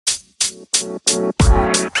What's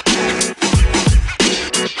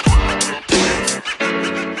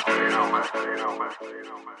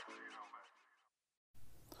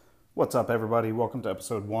up, everybody? Welcome to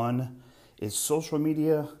episode 1. Is social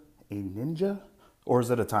media a ninja or is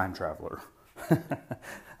it a time traveler?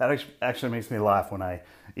 That actually makes me laugh when I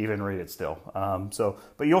even read it still.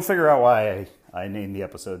 But you'll figure out why I named the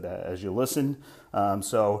episode that as you listen.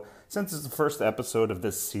 So since it's the first episode of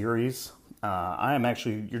this series,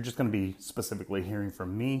 you're just going to be specifically hearing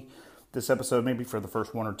from me this episode, maybe for the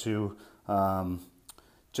first one or two,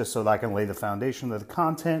 just so that I can lay the foundation of the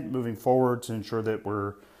content moving forward to ensure that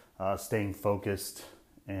we're staying focused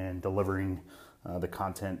and delivering the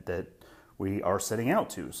content that we are setting out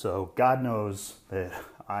to. So God knows that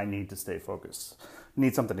I need to stay focused. I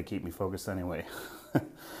need something to keep me focused anyway.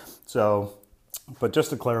 But just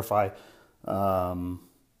to clarify,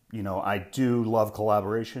 I do love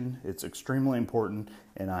collaboration. It's extremely important,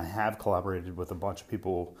 and I have collaborated with a bunch of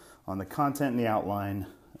people on the content and the outline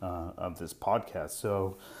of this podcast.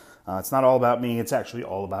 So it's not all about me. It's actually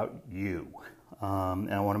all about you.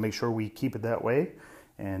 And I want to make sure we keep it that way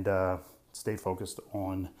and stay focused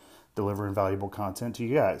on delivering valuable content to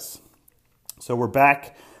you guys. So we're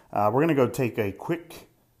back. We're going to go take a quick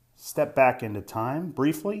step back into time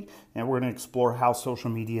briefly, and we're going to explore how social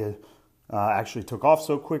media actually took off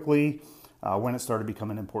so quickly, when it started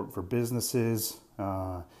becoming important for businesses,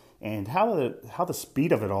 and how the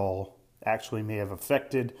speed of it all actually may have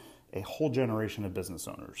affected a whole generation of business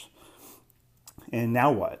owners. And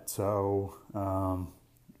now what? So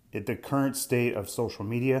at the current state of social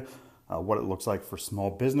media, what it looks like for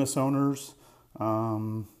small business owners,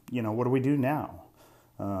 what do we do now?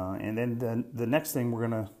 And then the next thing we're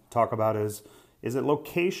going to talk about is it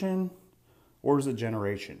location or is it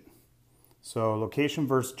generation? So location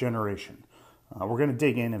versus generation. We're going to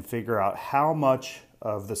dig in and figure out how much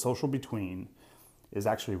of the social between is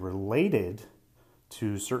actually related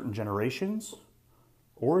to certain generations,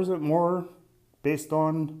 or is it more based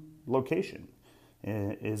on location?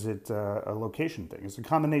 Is it a location thing? It's a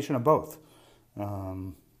combination of both.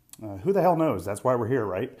 Who the hell knows? That's why we're here,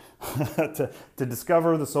 right? to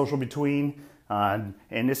discover the social between. And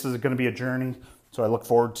this is going to be a journey. So I look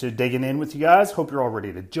forward to digging in with you guys. Hope you're all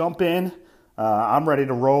ready to jump in. I'm ready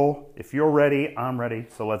to roll. If you're ready, I'm ready.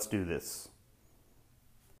 So let's do this.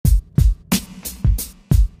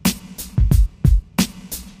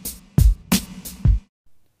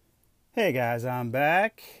 Hey guys, I'm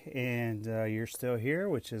back, and you're still here,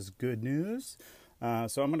 which is good news.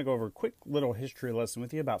 So I'm going to go over a quick little history lesson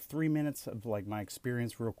with you, about 3 minutes of like my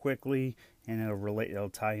experience real quickly, and it'll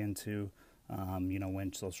tie into,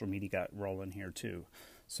 when social media got rolling here too.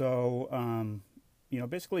 So,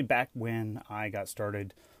 basically back when I got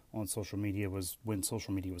started on social media was when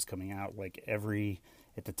social media was coming out.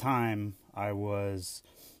 At the time I was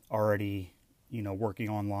already, working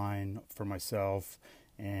online for myself,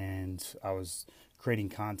 and I was creating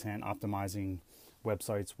content, optimizing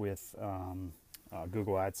websites with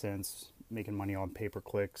Google AdSense, making money on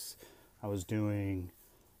pay-per-clicks. I was doing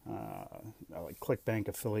like ClickBank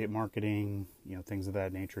affiliate marketing, things of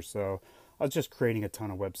that nature. So I was just creating a ton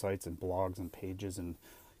of websites and blogs and pages and,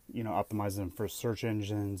 optimizing them for search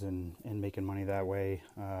engines and making money that way.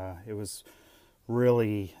 It was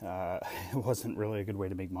really, it wasn't really a good way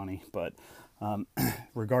to make money, but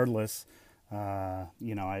regardless,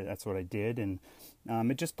 that's what I did, and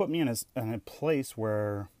it just put me in a place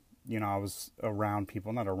where, I was around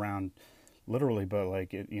people, not around literally, but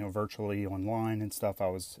virtually online and stuff. I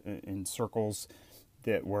was in circles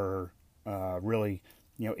that were really,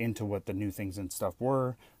 into what the new things and stuff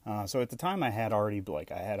were. So at the time I had already,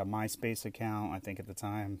 I had a MySpace account, I think at the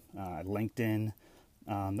time, LinkedIn.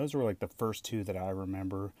 Those were the first two that I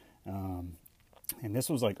remember. And this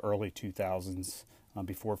was early 2000s.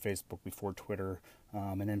 Before Facebook, before Twitter,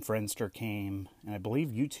 and then Friendster came, and I believe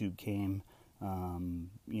YouTube came,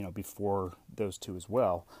 before those two as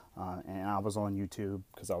well. And I was on YouTube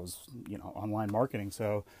because I was, online marketing.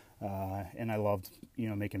 So, and I loved,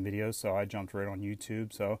 making videos. So I jumped right on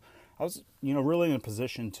YouTube. So I was, really in a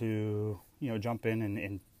position to, jump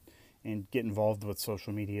in and get involved with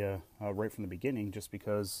social media right from the beginning, just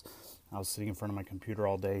because I was sitting in front of my computer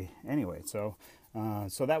all day anyway. So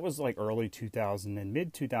that was early 2000 and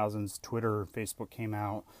mid 2000s. Twitter, Facebook came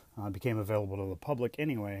out, became available to the public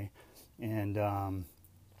anyway. And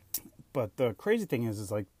but the crazy thing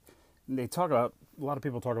is they talk about, a lot of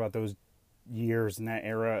people talk about those years in that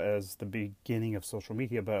era as the beginning of social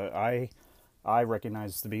media, but I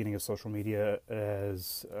recognize the beginning of social media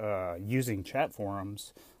as using chat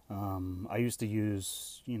forums. I used to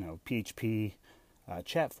use, PHP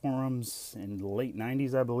chat forums in the late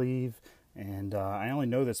 90s, I believe. And I only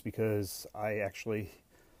know this because I actually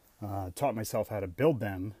taught myself how to build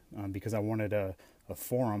them because I wanted a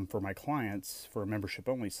forum for my clients for a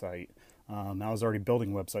membership-only site. I was already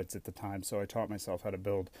building websites at the time, so I taught myself how to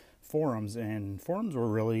build forums, and forums were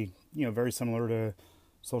really, very similar to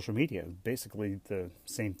social media, basically the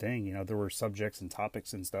same thing. There were subjects and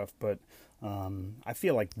topics and stuff, but I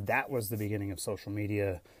feel like that was the beginning of social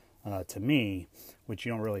media to me, which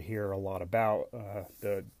you don't really hear a lot about,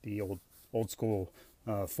 the old school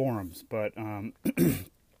forums. But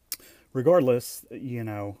regardless,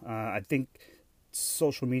 I think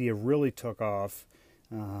social media really took off,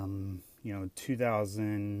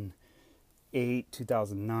 2008,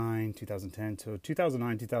 2009, 2010. So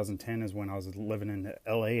 2009, 2010 is when I was living in the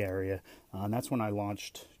LA area. And that's when I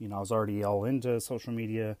launched, I was already all into social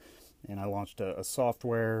media, and I launched a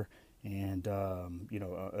software and,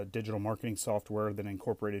 a digital marketing software that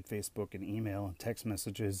incorporated Facebook and email and text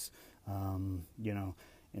messages, and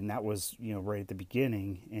that was, right at the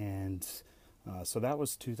beginning. And so that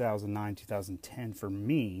was 2009, 2010 for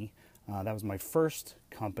me. That was my first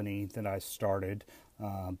company that I started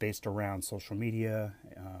based around social media,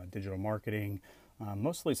 digital marketing,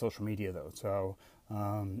 mostly social media though. So,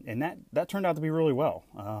 and that turned out to be really well.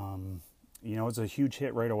 It was a huge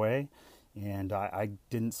hit right away, and I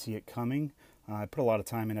didn't see it coming. I put a lot of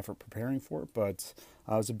time and effort preparing for it, but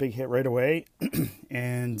it was a big hit right away.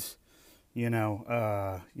 And,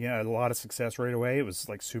 a lot of success right away. It was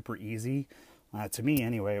like super easy. To me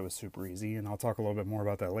anyway, it was super easy, and I'll talk a little bit more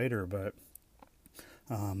about that later. But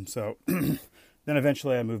so then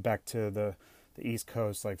eventually I moved back to the East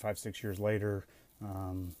Coast like 5-6 years later,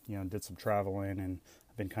 did some traveling, and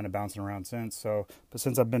I've been kind of bouncing around since. So, but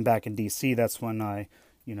since I've been back in DC, that's when I,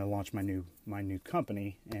 launched my new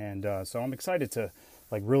company. And so I'm excited to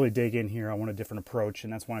like really dig in here. I want a different approach,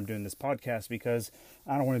 and that's why I'm doing this podcast, because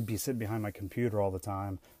I don't want to be sitting behind my computer all the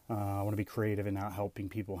time. I want to be creative and out helping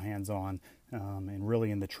people hands-on, and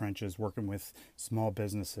really in the trenches, working with small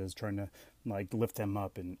businesses, trying to like lift them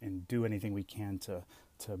up and do anything we can to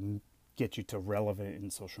get you to relevant in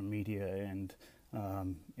social media. And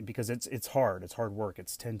because it's hard work.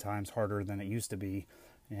 It's 10 times harder than it used to be,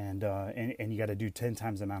 and you got to do 10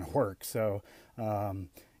 times the amount of work. So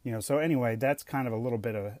so anyway, that's kind of a little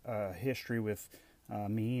bit of history with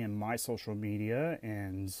me and my social media.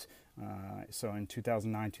 And so in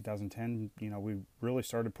 2009, 2010, we really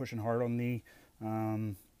started pushing hard on the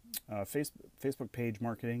Facebook page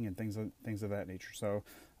marketing and things of that nature. So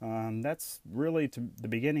that's really to the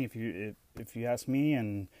beginning, if you ask me,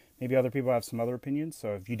 and maybe other people have some other opinions.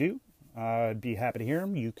 So if you do, I'd be happy to hear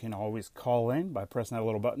them. You can always call in by pressing that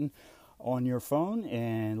little button on your phone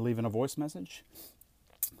and leaving a voice message.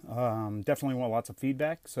 Definitely want lots of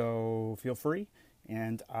feedback, so feel free.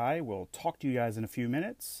 And I will talk to you guys in a few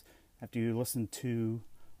minutes after you listen to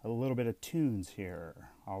a little bit of tunes here.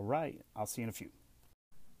 All right, I'll see you in a few.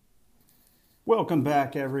 Welcome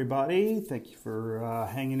back, everybody. Thank you for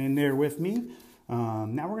hanging in there with me.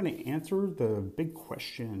 Now we're going to answer the big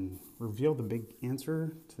question, reveal the big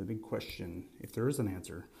answer to the big question, if there is an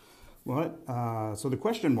answer. So the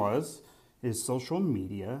question was, is social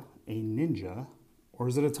media a ninja, or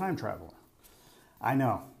is it a time traveler? I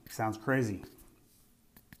know, sounds crazy.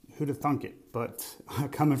 Who'd have thunk it? But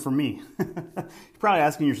coming from me. You're probably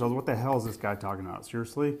asking yourselves, what the hell is this guy talking about?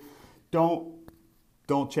 Seriously? Don't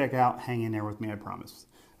check out. Hang in there with me, I promise.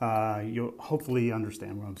 You'll hopefully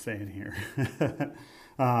understand what I'm saying here.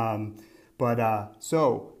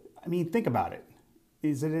 So, I mean, think about it.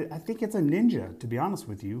 I think it's a ninja, to be honest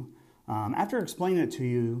with you. After explaining it to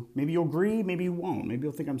you, maybe you'll agree, maybe you won't. Maybe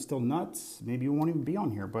you'll think I'm still nuts. Maybe you won't even be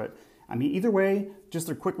on here. But, I mean, either way, just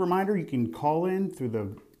a quick reminder, you can call in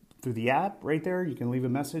through the app right there. You can leave a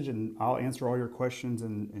message, and I'll answer all your questions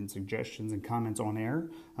and suggestions and comments on air.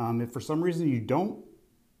 If for some reason you don't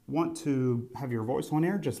want to have your voice on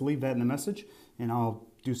air, just leave that in the message, and I'll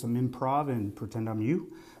do some improv and pretend I'm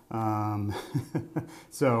you. But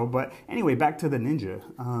anyway, back to the ninja.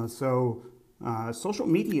 Social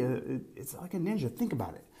media, it's like a ninja. Think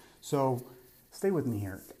about it. So stay with me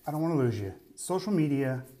here. I don't want to lose you. Social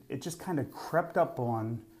media, it just kind of crept up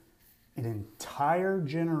on an entire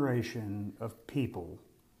generation of people,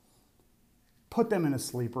 put them in a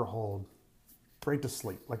sleeper hold, right to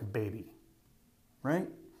sleep like a baby, right?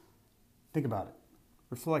 Think about it.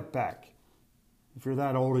 Reflect back. If you're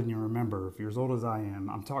that old and you remember, if you're as old as I am,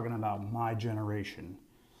 I'm talking about my generation,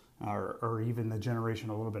 or even the generation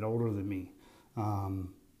a little bit older than me.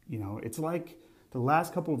 It's like the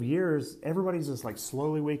last couple of years, everybody's just like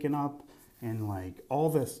slowly waking up, and like all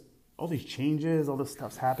these changes, all this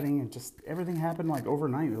stuff's happening, and just everything happened like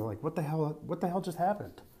overnight. They're like, what the hell just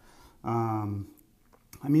happened?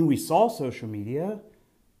 I mean, we saw social media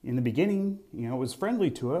in the beginning. You know, it was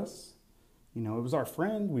friendly to us. You know, it was our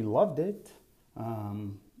friend. We loved it.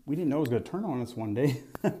 We didn't know it was going to turn on us one day.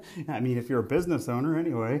 I mean, if you're a business owner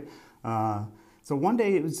anyway. So one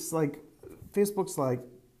day it was just like, Facebook's like,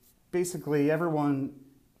 basically everyone,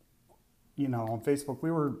 you know, on Facebook, we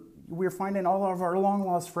were finding all of our long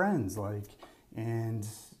lost friends, like, and,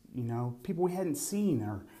 you know, people we hadn't seen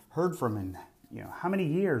or heard from in, you know, how many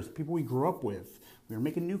years, people we grew up with. We were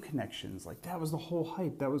making new connections. Like, that was the whole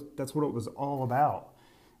hype. That's what it was all about.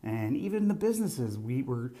 And even the businesses, we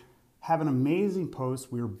were having amazing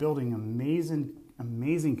posts. We were building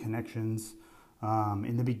amazing connections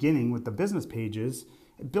in the beginning with the business pages,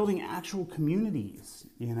 building actual communities,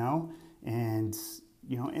 you know, and,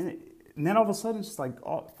 you know, and then all of a sudden it's just like,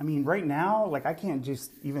 I mean, right now, like, I can't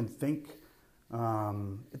just even think,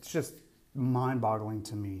 it's just mind-boggling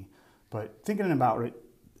to me. But thinking about it,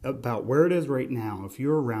 about where it is right now, if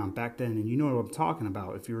you're around back then and you know what I'm talking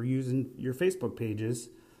about, if you were using your Facebook pages,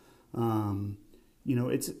 you know,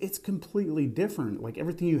 it's completely different. Like,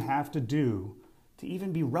 everything you have to do to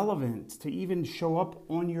even be relevant, to even show up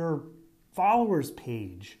on your followers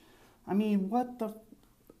page. I mean, what the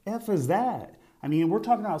F is that? I mean, we're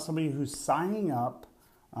talking about somebody who's signing up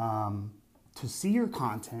to see your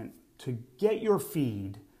content, to get your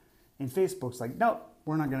feed, and Facebook's like, nope,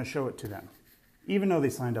 we're not going to show it to them, even though they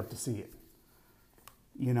signed up to see it.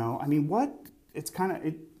 You know, I mean, what? It's kind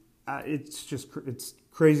of, it's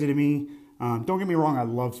crazy to me. Don't get me wrong, I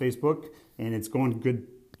love Facebook, and it's going to good,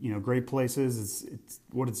 you know, great places. It's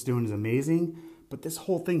what it's doing is amazing. But this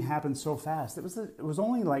whole thing happened so fast. It's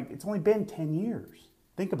only been 10 years.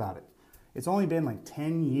 Think about it. It's only been like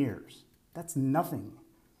 10 years. That's nothing.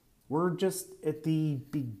 We're just at the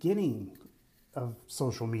beginning of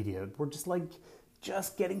social media. We're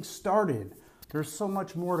just getting started. There's so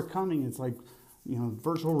much more to coming. It's like, you know,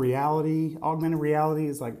 virtual reality, augmented reality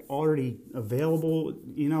is like already available.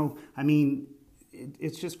 You know, I mean,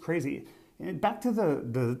 it's just crazy. And back to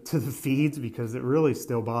the feeds, because it really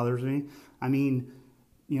still bothers me. I mean,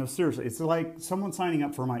 you know, seriously, it's like someone signing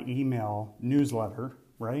up for my email newsletter,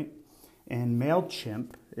 right? And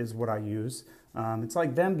MailChimp is what I use. It's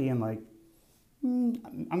like them being like,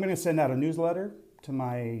 I'm going to send out a newsletter to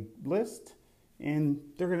my list, and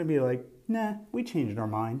they're going to be like, nah, we changed our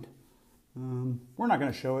mind. We're not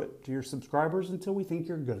going to show it to your subscribers until we think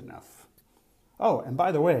you're good enough. Oh, and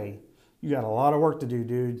by the way, you got a lot of work to do,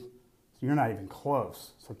 dude. You're not even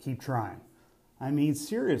close, so keep trying. I mean,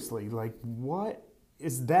 seriously, like, what?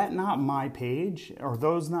 Is that not my page? Are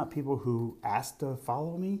those not people who asked to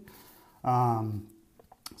follow me?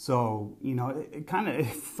 So, you know, it kind of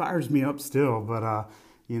fires me up still, but,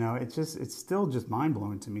 you know, it's still just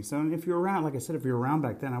mind-blowing to me. So if you're around, like I said, if you're around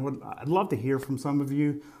back then, I'd love to hear from some of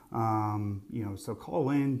you. You know, so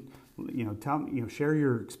call in, you know, tell me, you know, share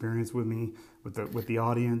your experience with me, with the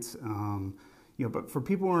audience. You know, but for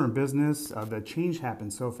people who are in business, the change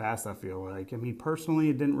happened so fast, I feel like. I mean, personally,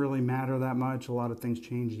 it didn't really matter that much. A lot of things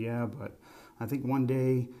changed, yeah, but I think one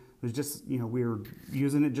day it was just, you know, we were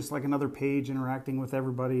using it just like another page, interacting with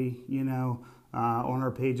everybody, you know, on our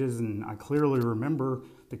pages. And I clearly remember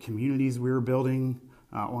the communities we were building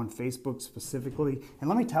on Facebook specifically. And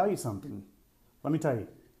let me tell you something. Let me tell you,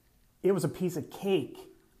 it was a piece of cake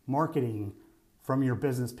marketing from your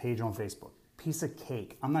business page on Facebook. Piece of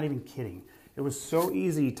cake. I'm not even kidding. It was so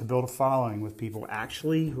easy to build a following with people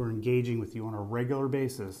actually who are engaging with you on a regular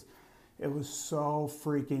basis. It was so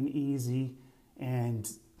freaking easy, and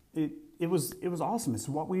it was awesome. It's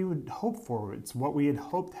what we would hope for. It's what we had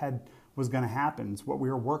hoped was going to happen. It's what we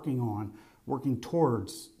were working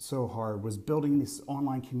towards so hard, was building this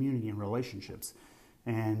online community and relationships.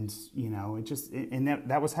 And, you know,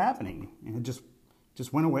 that was happening, and it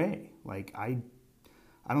just went away. Like, I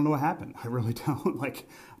don't know what happened. I really don't. Like,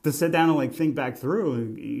 to sit down and like think back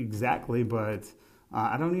through exactly, but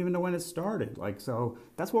I don't even know when it started. Like, so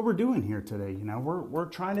that's what we're doing here today. You know, we're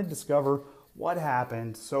trying to discover what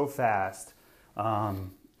happened so fast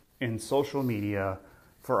in social media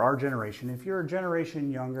for our generation. If you're a generation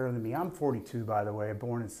younger than me, I'm 42, by the way,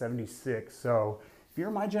 born in '76. So if you're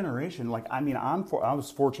my generation, like, I mean, I was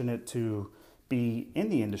fortunate to be in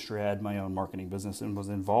the industry. I had my own marketing business and was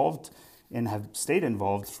involved and have stayed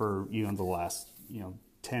involved for, you know, the last, you know,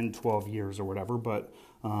 10, 12 years or whatever. But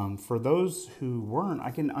for those who weren't,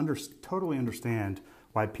 I can totally understand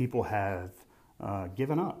why people have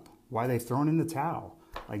given up, why they've thrown in the towel.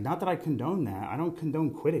 Like, not that I condone that. I don't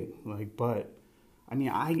condone quitting. Like, but I mean,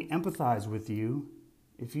 I empathize with you.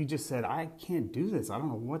 If you just said, I can't do this, I don't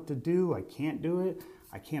know what to do, I can't do it,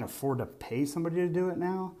 I can't afford to pay somebody to do it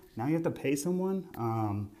now. Now you have to pay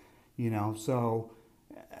someone. So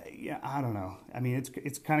yeah, I don't know. I mean,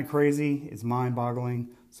 it's kind of crazy. It's mind-boggling.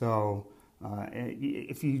 So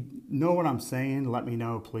if you know what I'm saying, let me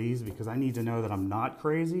know, please, because I need to know that I'm not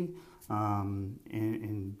crazy.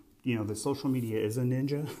 And the social media is a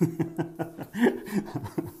ninja.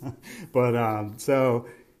 But so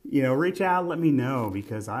reach out, let me know,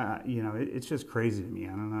 because it's just crazy to me. I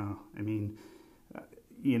don't know. I mean,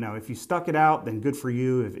 if you stuck it out, then good for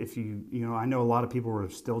you. If you, I know a lot of people are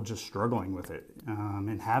still just struggling with it,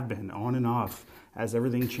 and have been on and off as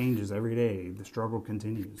everything changes every day. The struggle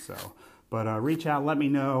continues. So, but reach out, let me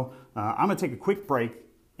know. I'm gonna take a quick break,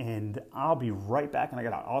 and I'll be right back. And I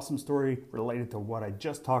got an awesome story related to what I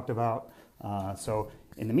just talked about. So,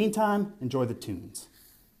 in the meantime, enjoy the tunes.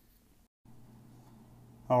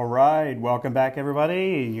 All right, welcome back,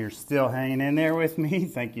 everybody. You're still hanging in there with me.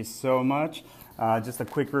 Thank you so much. Just a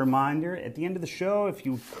quick reminder at the end of the show, if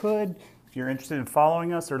you're interested in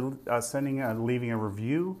following us or leaving a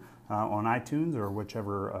review on iTunes or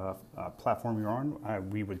whichever platform you're on,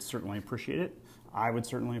 we would certainly appreciate it. I would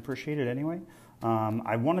certainly appreciate it anyway.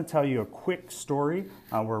 I want to tell you a quick story.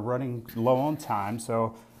 We're running low on time,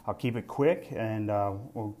 so I'll keep it quick, and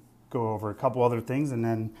we'll go over a couple other things, and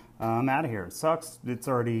then I'm out of here. It sucks. It's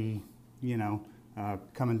already,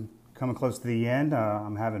 coming close to the end.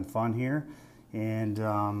 I'm having fun here, and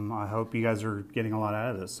I hope you guys are getting a lot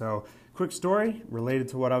out of this. So, quick story related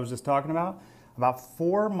to what I was just talking about. About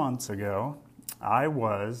 4 months ago, I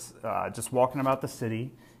was just walking about the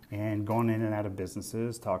city and going in and out of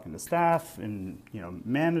businesses, talking to staff and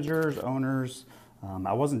managers, owners.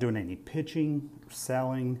 I wasn't doing any pitching,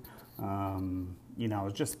 selling. I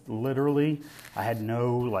was just literally, I had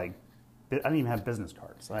no I didn't even have business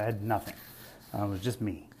cards. I had nothing. It was just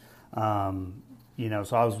me.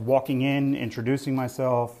 So I was walking in, introducing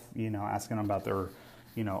myself, asking them about their,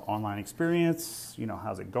 online experience,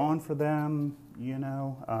 how's it going for them,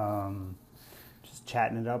 just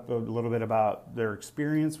chatting it up a little bit about their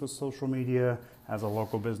experience with social media as a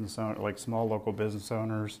local business owner, like small local business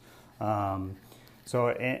owners. So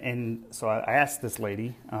I asked this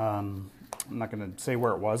lady, I'm not going to say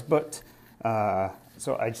where it was, but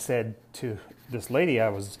so I said to this lady I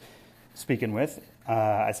was speaking with,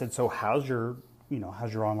 I said, so how's your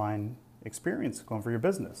online experience going for your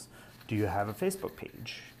business? Do you have a Facebook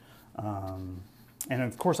page? And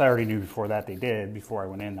of course, I already knew before that they did. Before I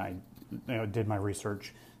went in, I did my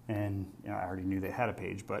research, and I already knew they had a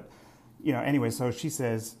page. But anyway, so she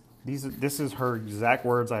says, this is her exact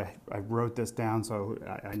words. I wrote this down, so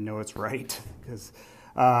I know it's right. Because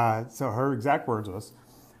so her exact words was,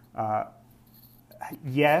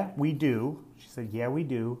 "Yeah, we do." She said, "Yeah, we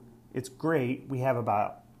do. It's great. We have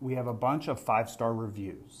a bunch of 5-star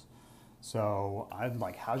reviews." So I'm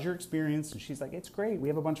like, "How's your experience?" And she's like, "It's great. We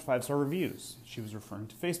have a bunch of 5-star reviews." She was referring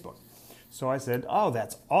to Facebook. So I said, "Oh,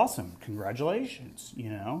 that's awesome. Congratulations."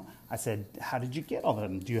 I said, "How did you get all of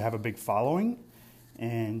them? Do you have a big following?"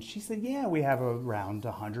 And she said, "Yeah, we have around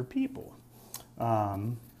 100 people."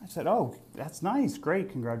 I said, "Oh, that's nice.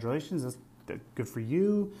 Great. Congratulations. That's good for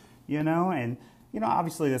you." And,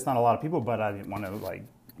 obviously that's not a lot of people, but I didn't want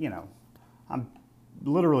to I'm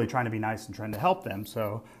literally trying to be nice and trying to help them.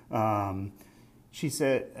 So she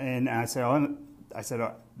said, and I said,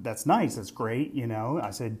 oh, that's nice. That's great. I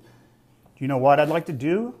said, "You know what I'd like to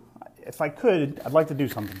do? If I could, I'd like to do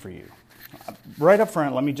something for you." Right up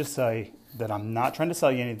front, let me just say that I'm not trying to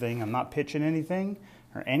sell you anything. I'm not pitching anything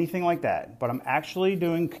or anything like that. But I'm actually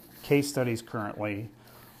doing case studies currently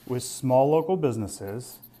with small local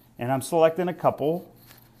businesses, and I'm selecting a couple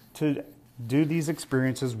to do these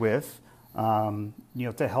experiences with,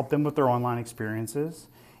 to help them with their online experiences.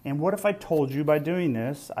 And what if I told you by doing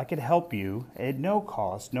this, I could help you at no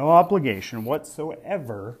cost, no obligation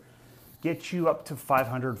whatsoever, get you up to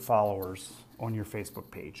 500 followers on your Facebook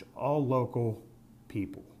page, all local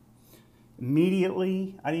people.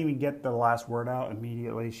 Immediately, I didn't even get the last word out.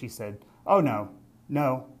 Immediately, she said, "Oh, no,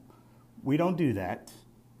 we don't do that.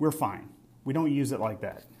 We're fine. We don't use it like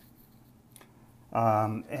that."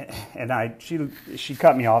 And she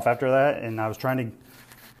cut me off after that, and I was trying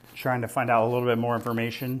to find out a little bit more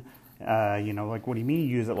information. Like, what do you mean you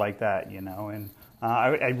use it like that? And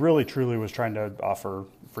I really truly was trying to offer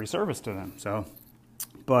free service to them. So,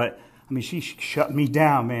 but I mean, she shut me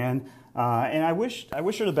down, man. And I wish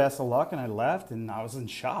her the best of luck, and I left, and I was in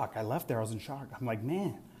shock. I left there, I was in shock. I'm like,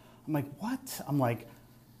 what? I'm like,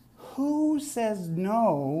 who says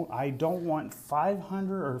no? I don't want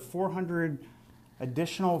 500 or 400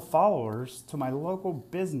 additional followers to my local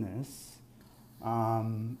business.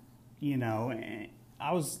 And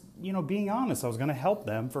I was, being honest, I was going to help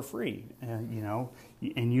them for free. And,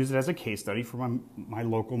 and use it as a case study for my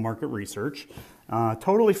local market research,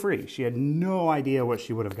 totally free. She had no idea what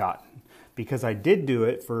she would have gotten because I did do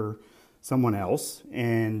it for someone else,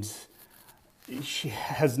 and she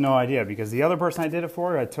has no idea because the other person I did it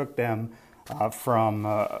for, I took them from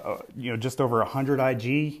just over 100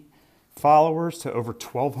 IG followers to over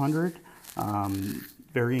 1,200,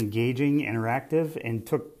 very engaging, interactive, and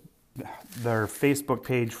took their Facebook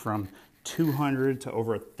page from 200 to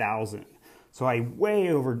over 1,000. So I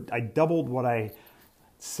doubled what I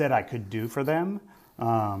said I could do for them,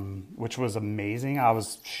 which was amazing. I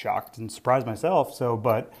was shocked and surprised myself.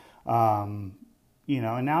 And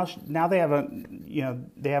now they have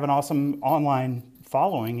an awesome online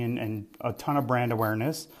following and a ton of brand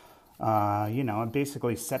awareness. And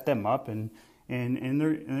basically set them up and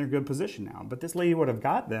they're in a good position now. But this lady would have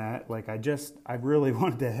got that. Like I really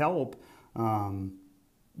wanted to help.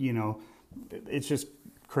 It's just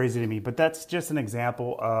crazy to me. But that's just an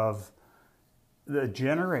example of the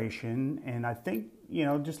generation. And I think,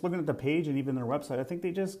 just looking at the page and even their website, I think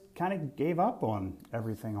they just kind of gave up on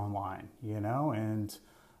everything online, and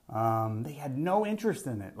they had no interest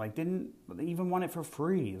in it. Like didn't even want it for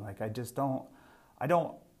free. Like I don't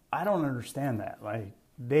understand that. Like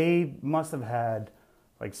they must have had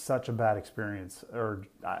like such a bad experience, or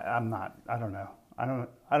I don't know.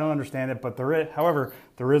 I don't understand it, but however,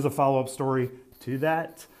 there is a follow-up story to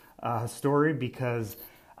that story because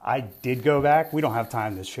I did go back. We don't have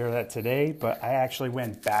time to share that today, but I actually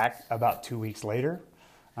went back about 2 weeks later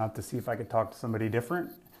to see if I could talk to somebody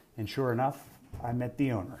different. And sure enough, I met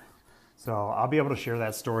the owner. So I'll be able to share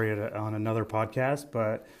that story on another podcast.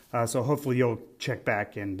 But so hopefully you'll check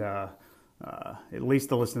back and at least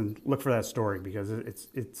to look for that story because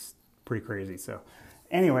it's pretty crazy. So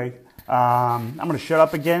anyway, I'm going to shut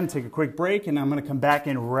up again, take a quick break, and I'm going to come back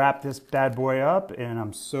and wrap this bad boy up. And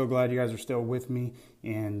I'm so glad you guys are still with me.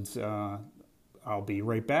 And I'll be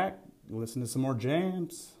right back. Listen to some more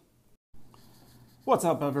jams. What's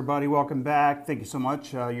up, everybody? Welcome back. Thank you so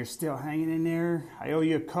much. You're still hanging in there. I owe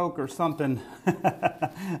you a Coke or something.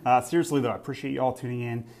 Seriously, though, I appreciate you all tuning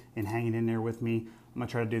in and hanging in there with me. I'm going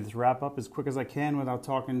to try to do this wrap up as quick as I can without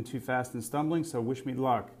talking too fast and stumbling, so wish me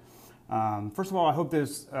luck. First of all, I hope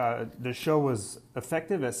this show was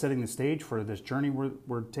effective at setting the stage for this journey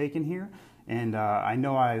we're taking here. And I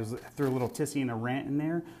know I threw a little tissy and a rant in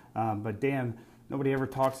there, but damn, nobody ever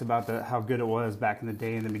talks about how good it was back in the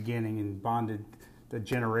day in the beginning and bonded the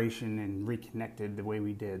generation and reconnected the way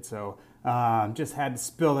we did. So just had to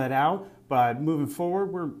spill that out. But moving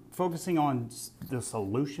forward, we're focusing on the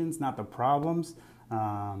solutions, not the problems.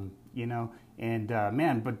 But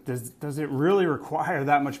does it really require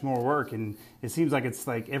that much more work? And it seems like it's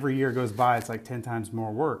like every year goes by, it's like 10 times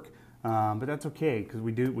more work. But that's okay because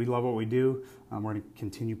we love what we do. We're going to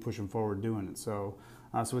continue pushing forward doing it. So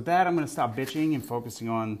with that, I'm going to stop bitching and focusing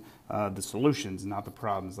on the solutions, not the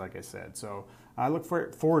problems, like I said. So I look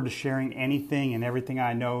forward to sharing anything and everything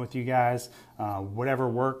I know with you guys. Whatever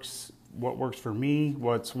works, what works for me,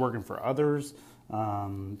 what's working for others.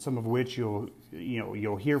 Some of which you'll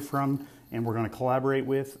hear from, and we're going to collaborate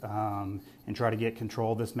with and try to get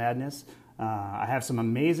control of this madness. I have some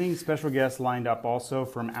amazing special guests lined up also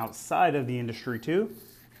from outside of the industry too.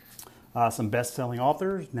 Some best-selling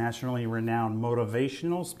authors, nationally renowned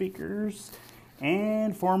motivational speakers,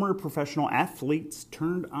 and former professional athletes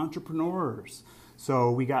turned entrepreneurs.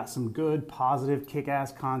 So we got some good, positive,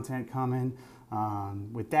 kick-ass content coming.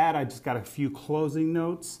 With that, I just got a few closing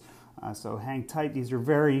notes. So hang tight. These are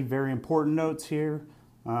very, very important notes here.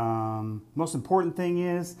 Most important thing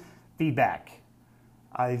is feedback.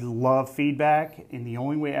 I love feedback, and the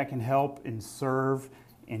only way I can help and serve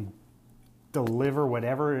and deliver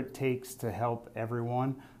whatever it takes to help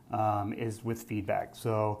everyone is with feedback.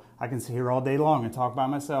 So I can sit here all day long and talk by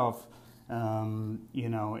myself, and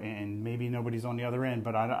maybe nobody's on the other end,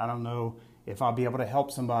 but I don't know if I'll be able to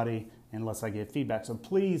help somebody unless I get feedback. So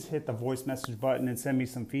please hit the voice message button and send me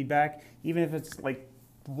some feedback, even if it's like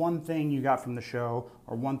one thing you got from the show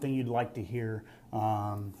or one thing you'd like to hear.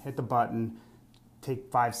 Hit the button,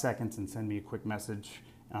 take 5 seconds and send me a quick message.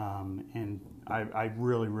 And I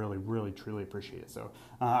really, really, really, truly appreciate it. So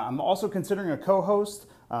I'm also considering a co-host,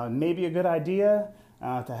 maybe a good idea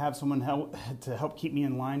to have someone help keep me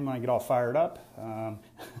in line when I get all fired up.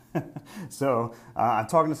 So I'm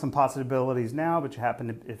talking to some possibilities now, but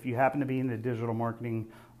if you happen to be in the digital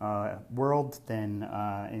marketing world, then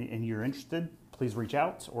and you're interested, please reach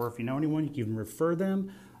out. Or if you know anyone, you can refer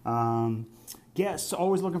them. Guests,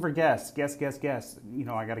 always looking for guests. Guests.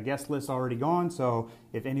 I got a guest list already gone, so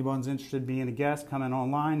if anyone's interested in being a guest, come in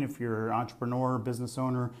online. If you're an entrepreneur, business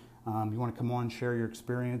owner, You want to come on, share your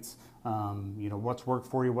experience, what's worked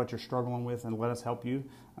for you, what you're struggling with, and let us help you,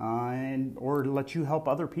 or let you help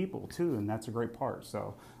other people too, and that's a great part.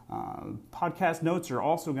 So podcast notes are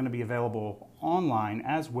also going to be available online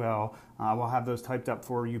as well. We'll have those typed up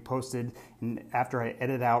for you, posted, and after I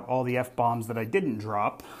edit out all the F-bombs that I didn't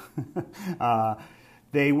drop,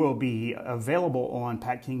 they will be available on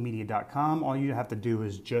patkingmedia.com. All you have to do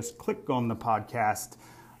is just click on the podcast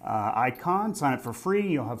icon, sign up for free.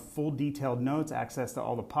 You'll have full detailed notes, access to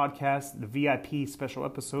all the podcasts, the VIP special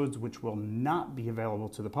episodes, which will not be available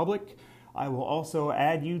to the public. I will also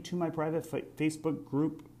add you to my private Facebook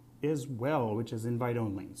group as well, which is invite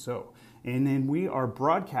only. And then we are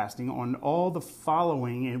broadcasting on all the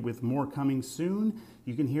following, and with more coming soon.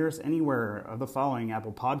 You can hear us anywhere of the following: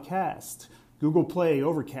 Apple Podcast, Google Play,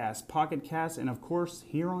 Overcast, Pocket Cast, and of course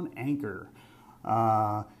here on Anchor.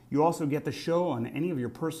 You also get the show on any of your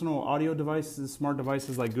personal audio devices, smart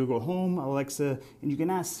devices like Google Home, Alexa, and you can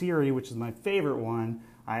ask Siri, which is my favorite one.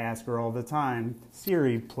 I ask her all the time,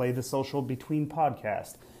 Siri, play the Social Between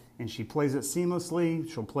podcast. And she plays it seamlessly.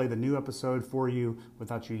 She'll play the new episode for you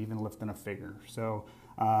without you even lifting a finger. So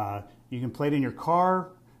you can play it in your car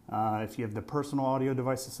if you have the personal audio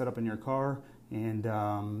devices set up in your car. And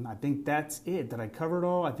I think that's it. Did I cover it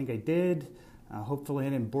all? I think I did. Hopefully I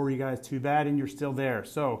didn't bore you guys too bad and you're still there.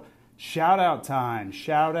 So shout out time.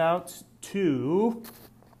 Shout out to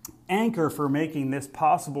Anchor for making this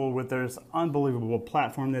possible with this unbelievable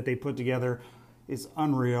platform that they put together. It's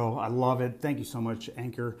unreal. I love it. Thank you so much,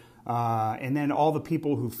 Anchor. And then all the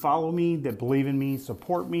people who follow me, that believe in me,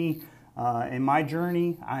 support me in my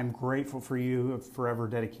journey. I'm grateful for you, forever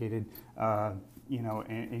dedicated,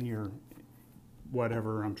 in your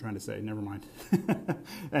whatever I'm trying to say. Never mind.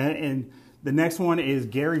 And the next one is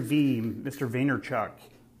Gary V, Mr. Vaynerchuk.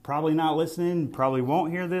 Probably not listening, probably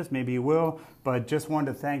won't hear this, maybe he will, but just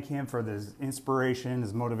wanted to thank him for his inspiration,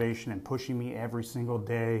 his motivation, and pushing me every single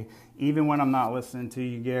day. Even when I'm not listening to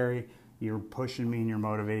you, Gary, you're pushing me and you're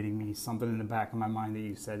motivating me. Something in the back of my mind that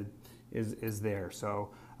you said is there. So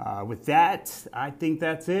with that, I think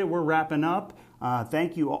that's it. We're wrapping up.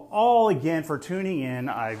 Thank you all again for tuning in.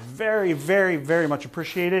 I very, very, very much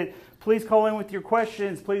appreciate it. Please call in with your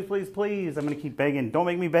questions. Please, please, please. I'm going to keep begging. Don't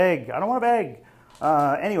make me beg. I don't want to beg.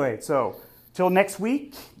 Anyway, so till next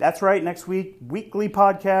week. That's right, next week. Weekly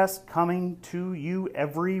podcast coming to you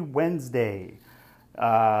every Wednesday.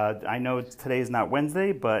 I know today's not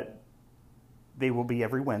Wednesday, but they will be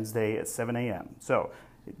every Wednesday at 7 a.m. So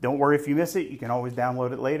don't worry if you miss it. You can always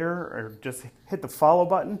download it later or just hit the follow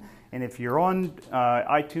button. And if you're on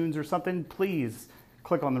iTunes or something, please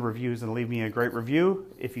click on the reviews and leave me a great review.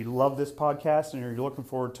 If you love this podcast and you're looking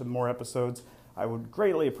forward to more episodes, I would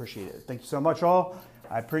greatly appreciate it. Thank you so much, all.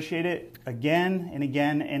 I appreciate it again and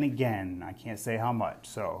again and again. I can't say how much.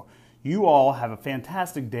 So you all have a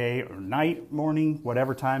fantastic day or night, morning,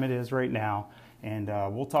 whatever time it is right now. And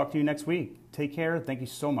we'll talk to you next week. Take care. Thank you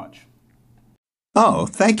so much. Oh,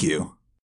 thank you.